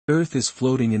Earth is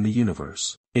floating in the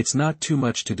universe. It's not too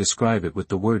much to describe it with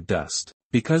the word dust,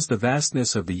 because the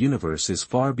vastness of the universe is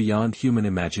far beyond human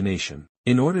imagination.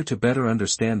 In order to better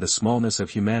understand the smallness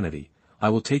of humanity, I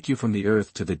will take you from the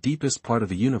Earth to the deepest part of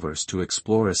the universe to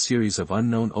explore a series of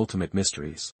unknown ultimate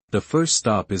mysteries. The first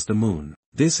stop is the Moon.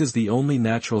 This is the only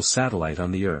natural satellite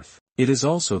on the Earth. It is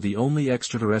also the only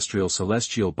extraterrestrial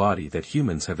celestial body that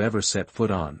humans have ever set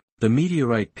foot on. The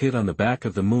meteorite pit on the back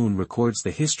of the Moon records the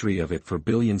history of it for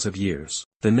billions of years.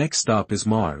 The next stop is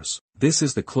Mars. This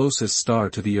is the closest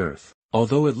star to the Earth.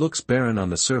 Although it looks barren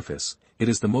on the surface, it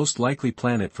is the most likely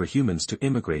planet for humans to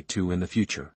immigrate to in the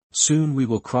future. Soon we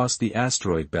will cross the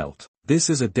asteroid belt. This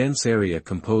is a dense area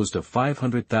composed of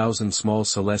 500,000 small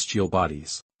celestial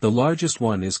bodies. The largest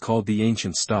one is called the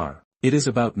Ancient Star. It is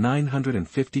about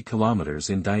 950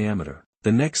 kilometers in diameter.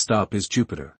 The next stop is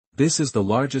Jupiter. This is the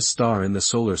largest star in the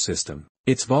solar system.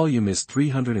 Its volume is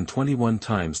 321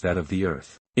 times that of the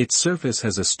Earth. Its surface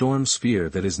has a storm sphere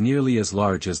that is nearly as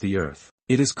large as the Earth.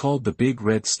 It is called the Big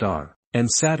Red Star.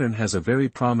 And Saturn has a very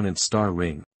prominent star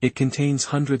ring. It contains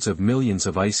hundreds of millions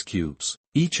of ice cubes.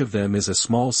 Each of them is a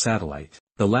small satellite.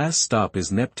 The last stop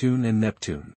is Neptune and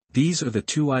Neptune. These are the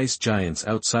two ice giants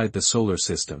outside the solar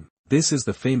system. This is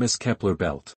the famous Kepler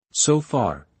belt. So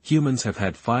far, humans have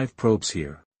had 5 probes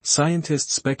here.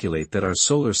 Scientists speculate that our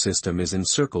solar system is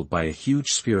encircled by a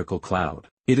huge spherical cloud.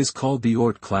 It is called the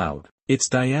Oort cloud. Its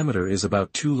diameter is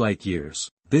about 2 light years.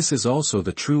 This is also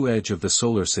the true edge of the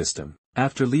solar system.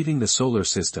 After leaving the solar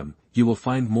system, you will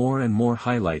find more and more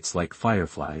highlights like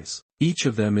fireflies. Each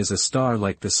of them is a star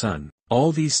like the Sun.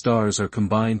 All these stars are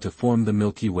combined to form the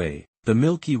Milky Way. The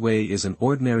Milky Way is an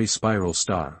ordinary spiral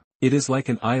star. It is like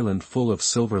an island full of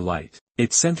silver light.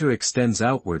 Its center extends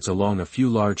outwards along a few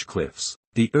large cliffs.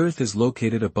 The Earth is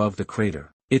located above the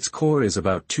crater. Its core is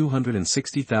about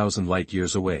 260,000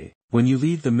 light-years away. When you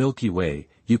leave the Milky Way,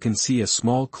 you can see a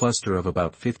small cluster of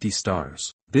about 50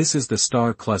 stars. This is the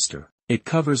star cluster. It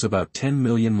covers about 10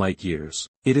 million light-years.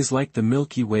 It is like the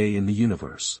Milky Way in the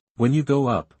universe. When you go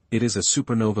up, it is a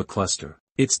supernova cluster.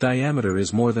 Its diameter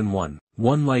is more than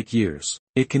 1 light-years.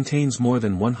 It contains more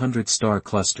than 100 star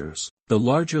clusters. The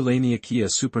larger Laniakea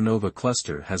supernova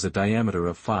cluster has a diameter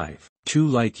of 2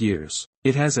 light-years.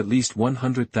 It has at least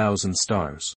 100,000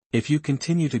 stars. If you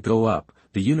continue to go up,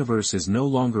 the universe is no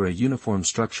longer a uniform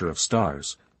structure of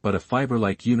stars, but a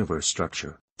fiber-like universe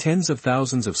structure. Tens of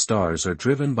thousands of stars are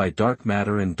driven by dark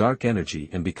matter and dark energy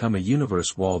and become a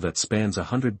universe wall that spans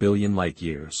 100 billion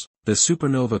light-years. The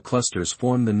supernova clusters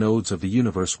form the nodes of the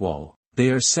universe wall.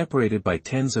 They are separated by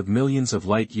tens of millions of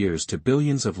light-years to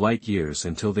billions of light-years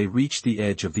until they reach the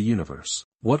edge of the universe.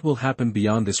 What will happen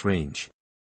beyond this range?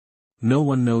 No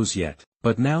one knows yet,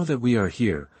 but now that we are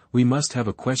here, we must have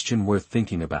a question worth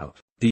thinking about.